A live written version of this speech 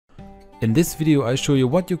In this video I show you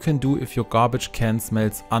what you can do if your garbage can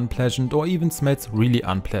smells unpleasant or even smells really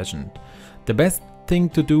unpleasant. The best thing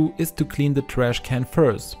to do is to clean the trash can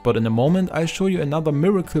first, but in a moment I show you another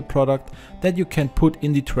miracle product that you can put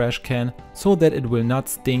in the trash can so that it will not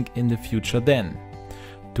stink in the future then.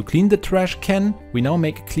 To clean the trash can, we now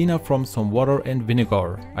make a cleaner from some water and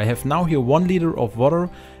vinegar. I have now here 1 liter of water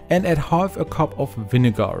and add half a cup of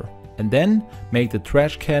vinegar. And then make the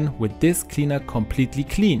trash can with this cleaner completely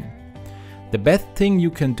clean. The best thing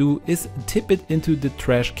you can do is tip it into the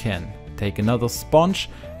trash can. Take another sponge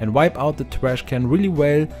and wipe out the trash can really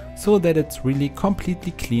well so that it's really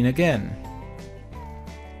completely clean again.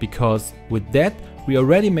 Because with that we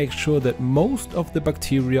already make sure that most of the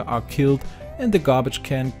bacteria are killed and the garbage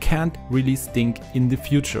can can't really stink in the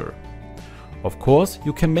future. Of course,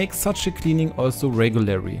 you can make such a cleaning also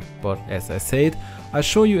regularly, but as I said, I'll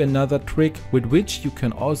show you another trick with which you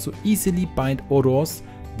can also easily bind odors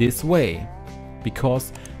this way.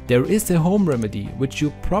 Because there is a home remedy which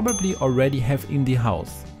you probably already have in the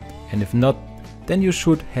house, and if not, then you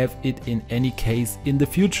should have it in any case in the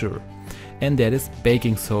future. And that is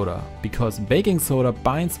baking soda, because baking soda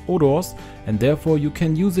binds odors and therefore you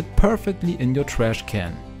can use it perfectly in your trash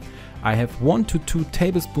can. I have 1 to 2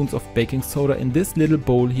 tablespoons of baking soda in this little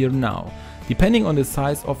bowl here now. Depending on the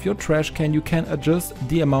size of your trash can you can adjust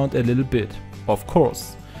the amount a little bit, of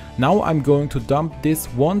course. Now I'm going to dump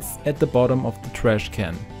this once at the bottom of the trash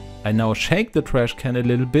can. I now shake the trash can a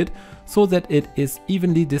little bit so that it is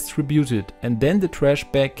evenly distributed, and then the trash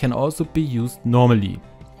bag can also be used normally.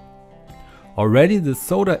 Already the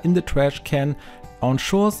soda in the trash can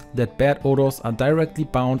ensures that bad odors are directly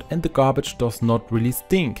bound and the garbage does not really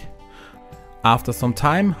stink. After some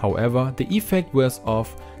time, however, the effect wears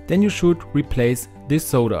off, then you should replace this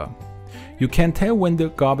soda. You can tell when the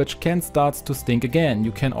garbage can starts to stink again.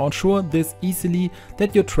 You can ensure this easily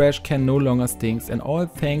that your trash can no longer stinks, and all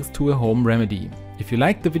thanks to a home remedy. If you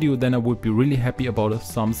liked the video, then I would be really happy about a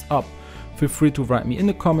thumbs up. Feel free to write me in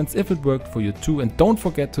the comments if it worked for you too, and don't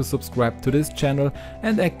forget to subscribe to this channel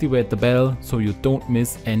and activate the bell so you don't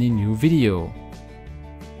miss any new video.